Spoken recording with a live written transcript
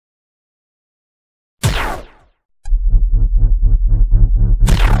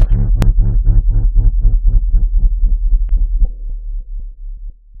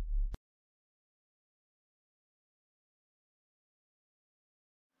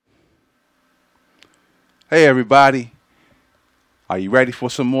Hey everybody, are you ready for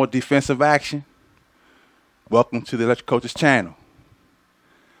some more defensive action? Welcome to the Electric Coaches channel.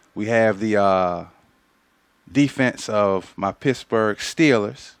 We have the defense of my Pittsburgh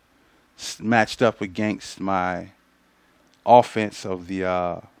Steelers matched up against my offense of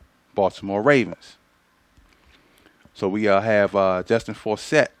the Baltimore Ravens. So we have Justin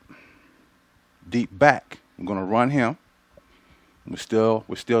Forsett, deep back. I'm going to run him. We're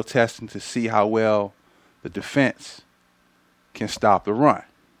still testing to see how well the defense can stop the run.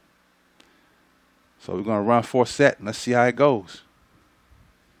 So we're going to run Forsett and let's see how it goes.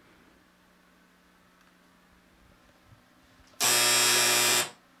 It's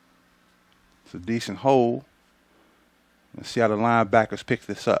a decent hold. Let's see how the linebackers pick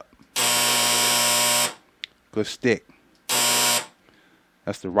this up. Good stick.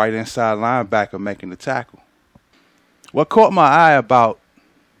 That's the right inside linebacker making the tackle. What caught my eye about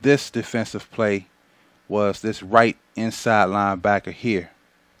this defensive play was this right inside linebacker here.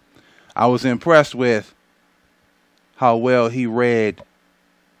 I was impressed with how well he read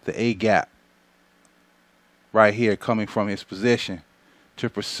the A gap right here coming from his position to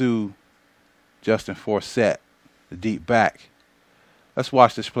pursue Justin Forsett, the deep back. Let's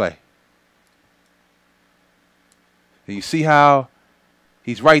watch this play. And you see how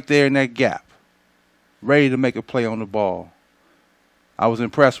he's right there in that gap, ready to make a play on the ball. I was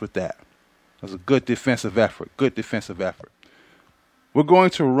impressed with that. It was a good defensive effort. Good defensive effort. We're going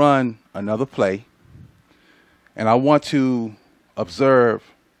to run another play, and I want to observe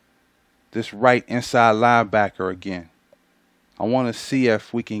this right inside linebacker again. I want to see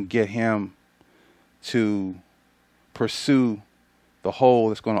if we can get him to pursue the hole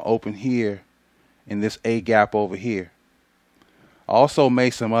that's going to open here in this A gap over here. I also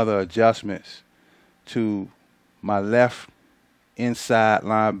made some other adjustments to my left inside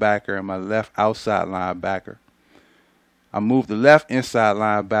linebacker and my left outside linebacker. I moved the left inside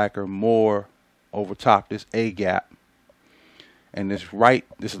linebacker more over top this A gap, and this left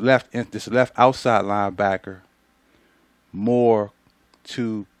outside linebacker more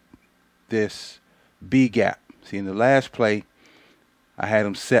to this B gap. See, in the last play, I had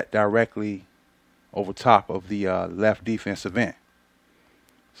him set directly over top of the left defensive end.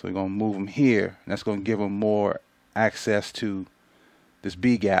 So we're going to move him here, and that's going to give him more access to this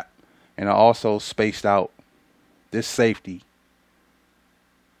B gap. And I also spaced out this safety.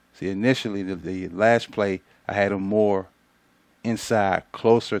 See, initially, the last play, I had him more inside,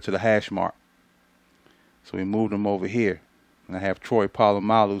 closer to the hash mark. So we moved him over here. And I have Troy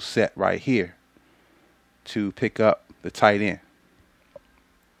Polamalu set right here to pick up the tight end.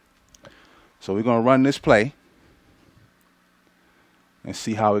 So we're going to run this play and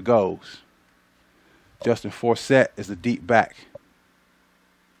see how it goes. Justin Forsett is the deep back.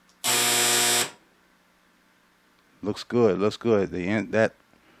 Looks good, looks good. That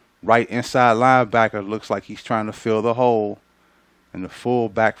right inside linebacker looks like he's trying to fill the hole, and the full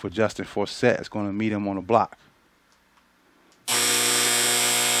back for Justin Forsett is going to meet him on the block.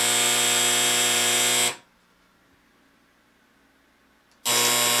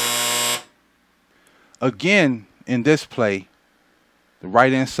 Again, in this play, the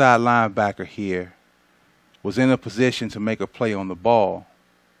right inside linebacker here was in a position to make a play on the ball,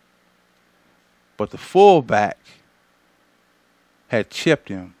 but the fullback had chipped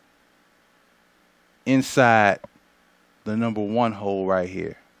him inside the #1 hole right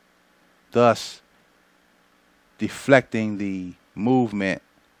here, thus deflecting the movement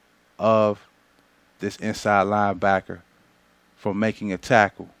of this inside linebacker from making a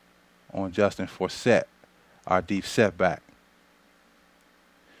tackle on Justin Forsett, our deep setback.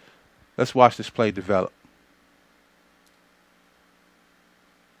 Let's watch this play develop.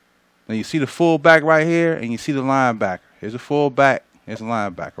 Now you see the fullback right here, and you see the linebacker. Here's a fullback, here's a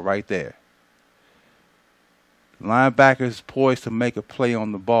linebacker right there. The linebacker is poised to make a play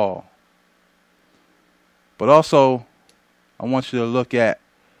on the ball. But also, I want you to look at,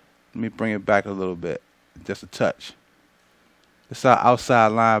 let me bring it back a little bit, just a touch. This is our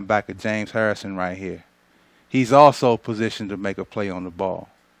outside linebacker, James Harrison, right here. He's also positioned to make a play on the ball.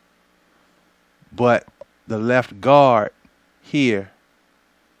 But the left guard here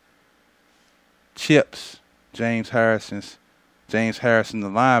chips James Harrison, the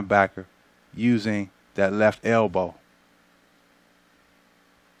linebacker, using that left elbow.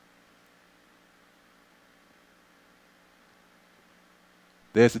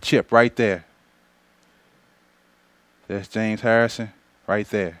 There's the chip right there. There's James Harrison right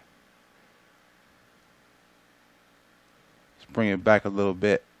there. Let's bring it back a little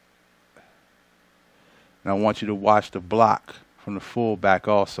bit. And I want you to watch the block from the fullback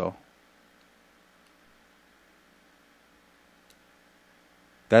also.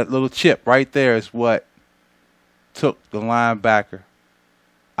 That little chip right there is what took the linebacker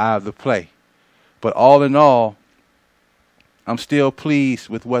out of the play. But all in all, I'm still pleased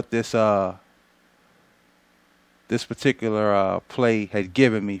with what this particular play had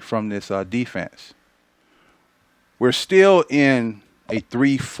given me from this defense. We're still in a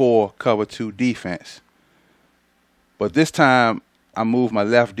 3-4 cover 2 defense, but this time I moved my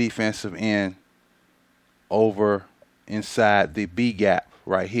left defensive end over inside the B gap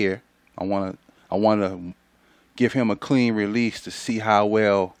right here. I want to give him a clean release to see how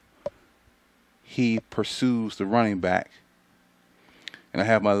well he pursues the running back. And I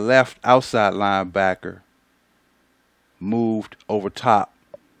have my left outside linebacker moved over top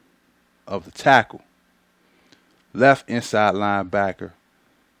of the tackle. Left inside linebacker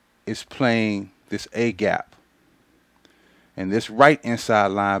is playing this A gap. And this right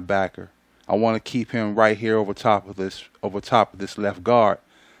inside linebacker, I want to keep him right here over top of this left guard.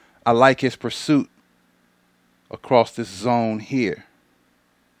 I like his pursuit across this zone here.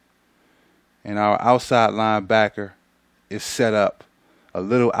 And our outside linebacker is set up a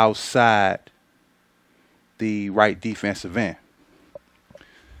little outside the right defensive end.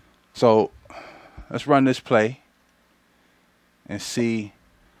 So let's run this play and see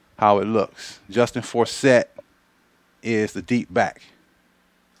how it looks. Justin Forsett is the deep back.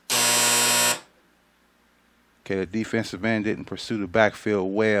 Okay, the defensive end didn't pursue the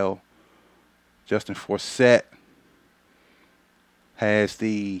backfield well. Justin Forsett has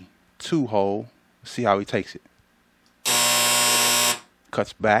the 2-hole. See how he takes it.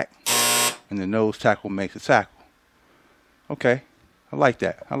 Cuts back, and the nose tackle makes a tackle. Okay, I like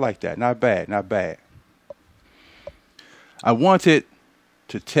that. I like that. Not bad, not bad. I wanted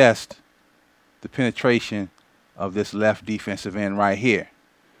to test the penetration of this left defensive end right here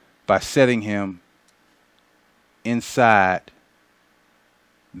by setting him inside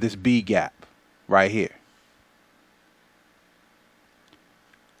this B gap right here.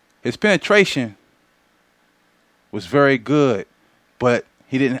 His penetration was very good, but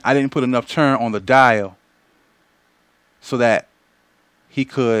I didn't put enough turn on the dial so that he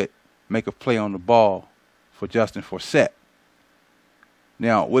could make a play on the ball for Justin Forsett.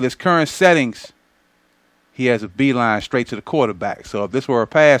 Now, with his current settings, he has a beeline straight to the quarterback. So if this were a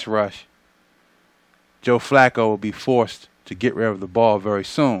pass rush, Joe Flacco would be forced to get rid of the ball very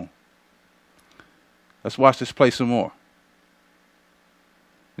soon. Let's watch this play some more.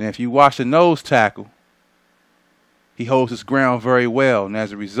 Now, if you watch the nose tackle, he holds his ground very well, and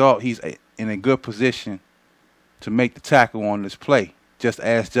as a result, he's in a good position to make the tackle on this play, just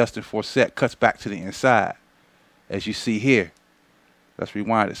as Justin Forsett cuts back to the inside, as you see here. Let's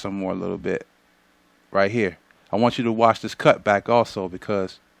rewind it some more a little bit right here. I want you to watch this cutback also,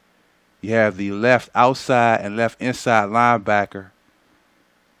 because you have the left outside and left inside linebacker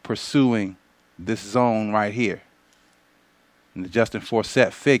pursuing this zone right here. And the Justin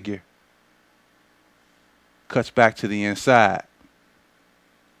Forsett figure cuts back to the inside.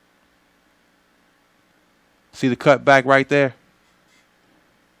 See the cutback right there?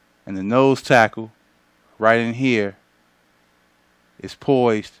 And the nose tackle right in here is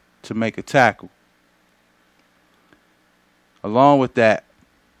poised to make a tackle. Along with that,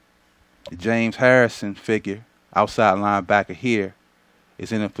 the James Harrison figure, outside linebacker here,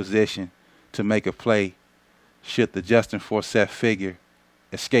 is in a position to make a play should the Justin Forsett figure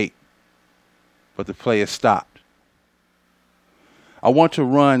escape. But the play is stopped. I want to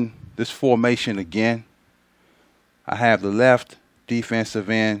run this formation again. I have the left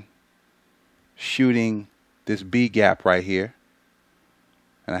defensive end shooting this B gap right here.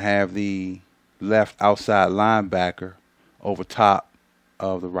 And I have the left outside linebacker over top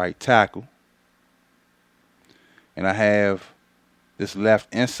of the right tackle. And I have this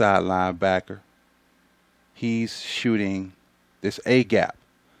left inside linebacker. He's shooting this A gap.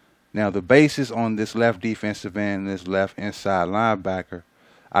 Now the basis on this left defensive end and this left inside linebacker,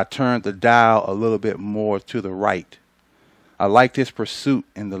 I turned the dial a little bit more to the right. I liked his pursuit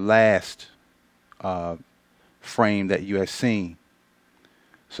in the last frame that you have seen.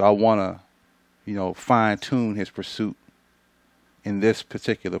 So I want to, fine-tune his pursuit in this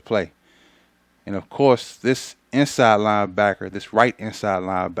particular play. And of course, this inside linebacker, this right inside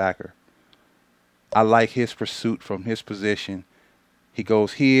linebacker, I like his pursuit from his position. He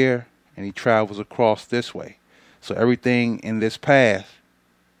goes here and he travels across this way. So everything in this path,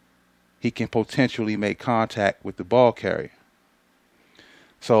 he can potentially make contact with the ball carrier.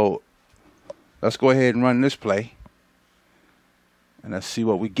 So let's go ahead and run this play. And let's see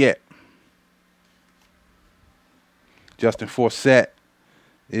what we get. Justin Forsett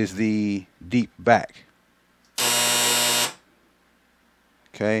is the deep back.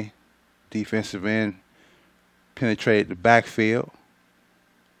 Okay, defensive end penetrated the backfield.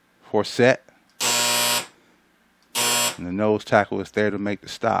 Forsett. And the nose tackle is there to make the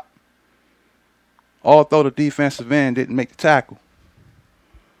stop. Although the defensive end didn't make the tackle,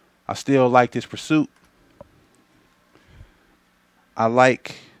 I still like this pursuit. I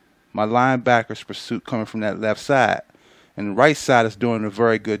like my linebacker's pursuit coming from that left side. And the right side is doing a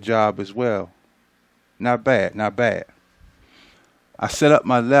very good job as well. Not bad, not bad. I set up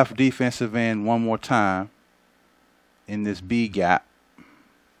my left defensive end one more time in this B gap.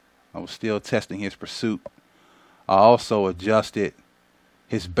 I was still testing his pursuit. I also adjusted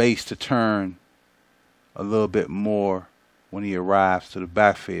his base to turn a little bit more when he arrives to the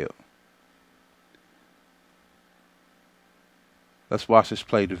backfield. Let's watch this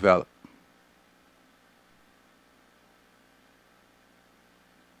play develop.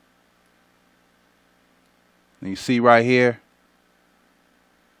 And you see right here,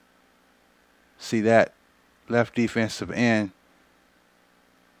 see that left defensive end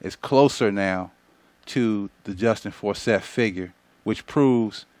is closer now to the Justin Forsett figure, which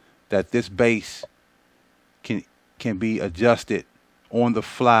proves that this base can be adjusted on the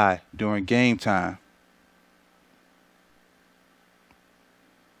fly during game time.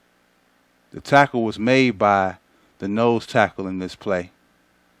 The tackle was made by the nose tackle in this play.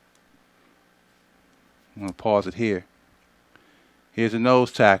 I'm going to pause it here. Here's a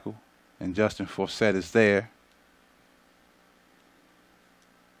nose tackle, and Justin Forsett is there.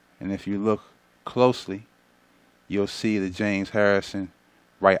 And if you look closely, you'll see the James Harrison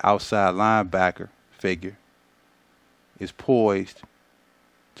right outside linebacker figure is poised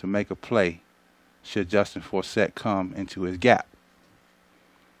to make a play should Justin Forsett come into his gap.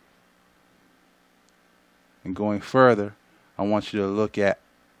 And going further, I want you to look at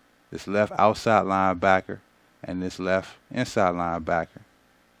this left outside linebacker and this left inside linebacker.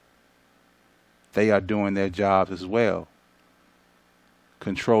 They are doing their jobs as well,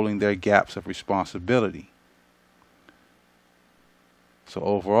 controlling their gaps of responsibility. So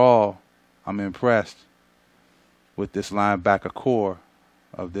overall, I'm impressed with this linebacker core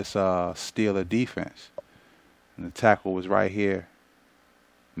of this Steeler defense. And the tackle was right here,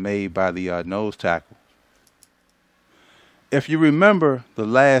 made by the nose tackle. If you remember the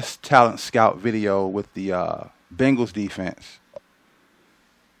last Talent Scout video with the Bengals defense,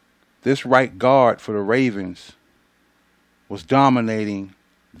 this right guard for the Ravens was dominating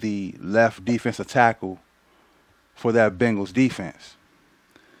the left defensive tackle for that Bengals defense.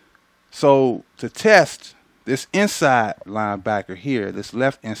 So to test this inside linebacker here, this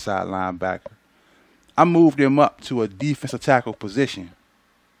left inside linebacker, I moved him up to a defensive tackle position,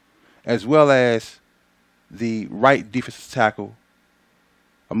 as well as the right defensive tackle.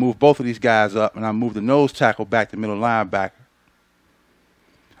 I moved both of these guys up, and I moved the nose tackle back to middle linebacker.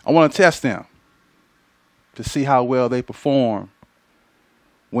 I want to test them to see how well they perform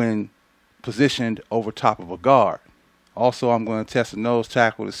when positioned over top of a guard. Also, I'm going to test the nose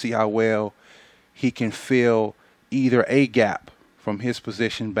tackle to see how well he can fill either a gap from his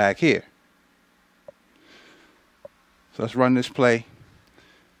position back here. So let's run this play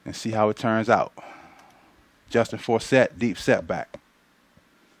and see how it turns out. Justin Forsett, deep setback.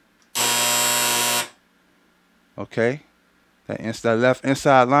 Okay. That left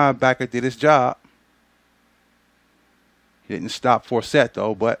inside linebacker did his job. He didn't stop Forsett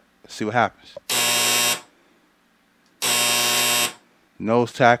though, but let's see what happens.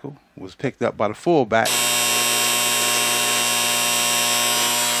 Nose tackle was picked up by the fullback.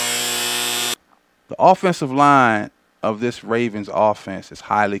 The offensive line of this Ravens offense is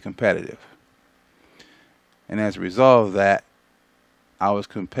highly competitive. And as a result of that, I was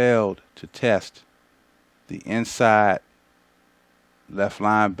compelled to test the inside left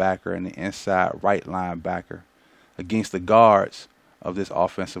linebacker and the inside right linebacker against the guards of this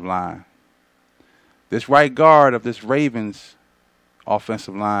offensive line. This right guard of this Ravens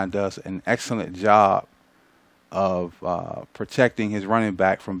offensive line does an excellent job of protecting his running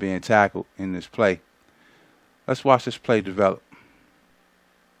back from being tackled in this play. Let's watch this play develop.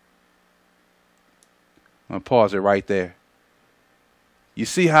 I'm going to pause it right there. You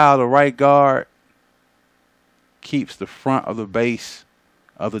see how the right guard keeps the front of the base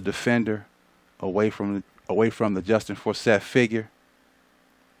of the defender away from the Justin Forsett figure.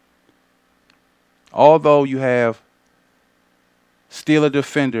 Although you have Steeler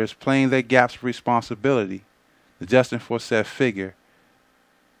defenders playing their gaps of responsibility, the Justin Forsett figure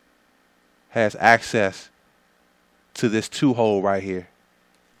has access to this two-hole right here.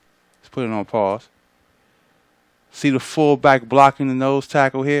 Let's put it on pause. See the fullback blocking the nose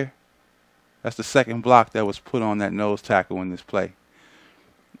tackle here? That's the second block that was put on that nose tackle in this play.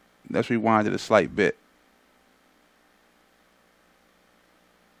 let's rewind it a slight bit.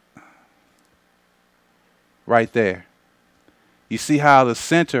 Right there. You see how the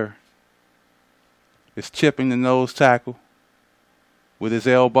center is chipping the nose tackle with his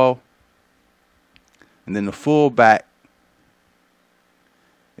elbow? And then the fullback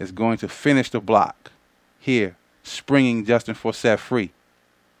is going to finish the block here, springing Justin Forsett free.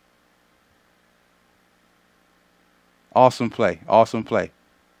 Awesome play, awesome play.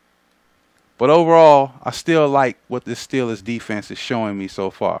 But overall, I still like what this Steelers defense is showing me so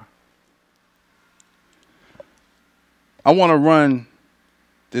far. I want to run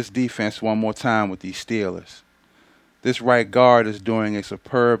this defense one more time with these Steelers. This right guard is doing a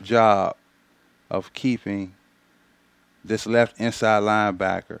superb job of keeping this left inside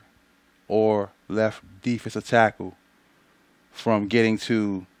linebacker or left defensive tackle from getting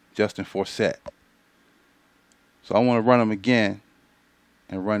to Justin Forsett. So I want to run them again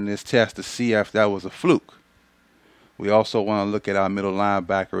and run this test to see if that was a fluke. We also want to look at our middle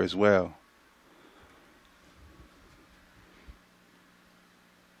linebacker as well.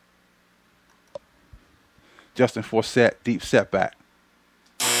 Justin Forsett, deep setback.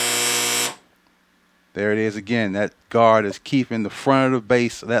 There it is again. That guard is keeping the front of the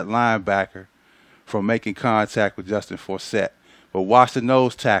base of that linebacker from making contact with Justin Forsett. But watch the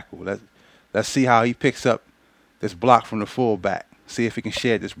nose tackle. Let's see how he picks up this block from the fullback. See if he can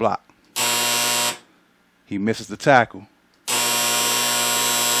shed this block. He misses the tackle.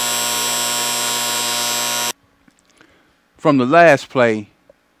 From the last play,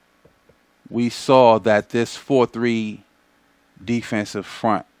 we saw that this 4-3 defensive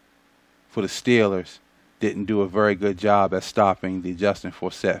front for the Steelers didn't do a very good job at stopping the Justin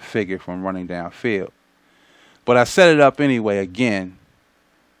Forsett figure from running downfield. But I set it up anyway again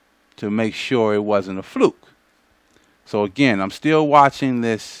to make sure it wasn't a fluke. So again, I'm still watching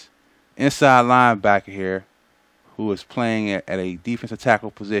this inside linebacker here who is playing at a defensive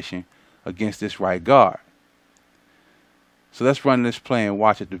tackle position against this right guard. So let's run this play and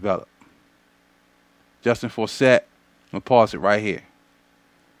watch it develop. Justin Forsett, I'm going to pause it right here.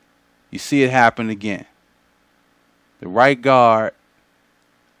 You see it happen again. The right guard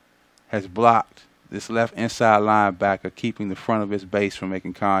has blocked this left inside linebacker, keeping the front of his base from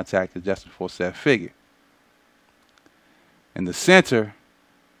making contact with Justin Forsett figure. And the center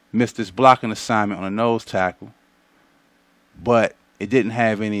missed this blocking assignment on a nose tackle, but it didn't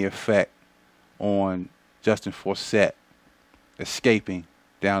have any effect on Justin Forsett escaping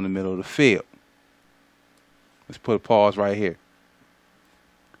down the middle of the field. Let's put a pause right here.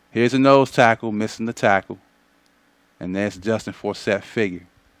 Here's a nose tackle missing the tackle, and there's Justin Forsett figure.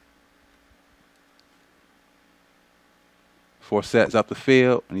 Forsett's up the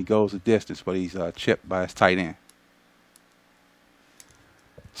field, and he goes the distance, but he's chipped by his tight end.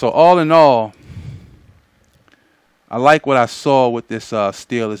 So all in all, I like what I saw with this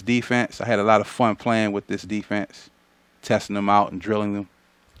Steelers defense. I had a lot of fun playing with this defense, testing them out and drilling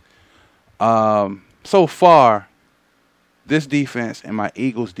them. So far, this defense and my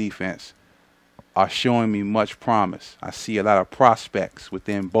Eagles defense are showing me much promise. I see a lot of prospects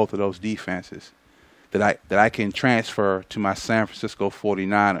within both of those defenses that I can transfer to my San Francisco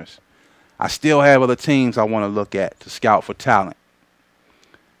 49ers. I still have other teams I want to look at to scout for talent.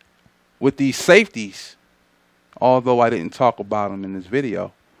 With these safeties, although I didn't talk about them in this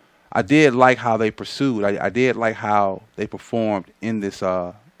video, I did like how they pursued. I did like how they performed in this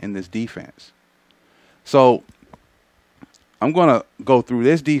defense. So I'm going to go through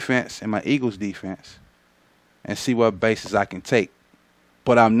this defense and my Eagles defense and see what bases I can take.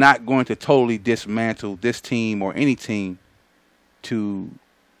 But I'm not going to totally dismantle this team or any team to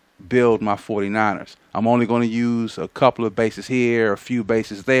build my 49ers. I'm only going to use a couple of bases here, a few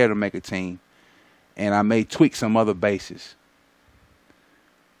bases there to make a team. And I may tweak some other bases.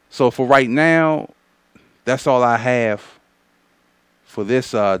 So for right now, that's all I have for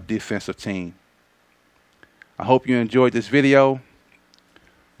this defensive team. I hope you enjoyed this video.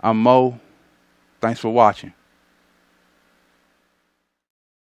 I'm Mo. Thanks for watching.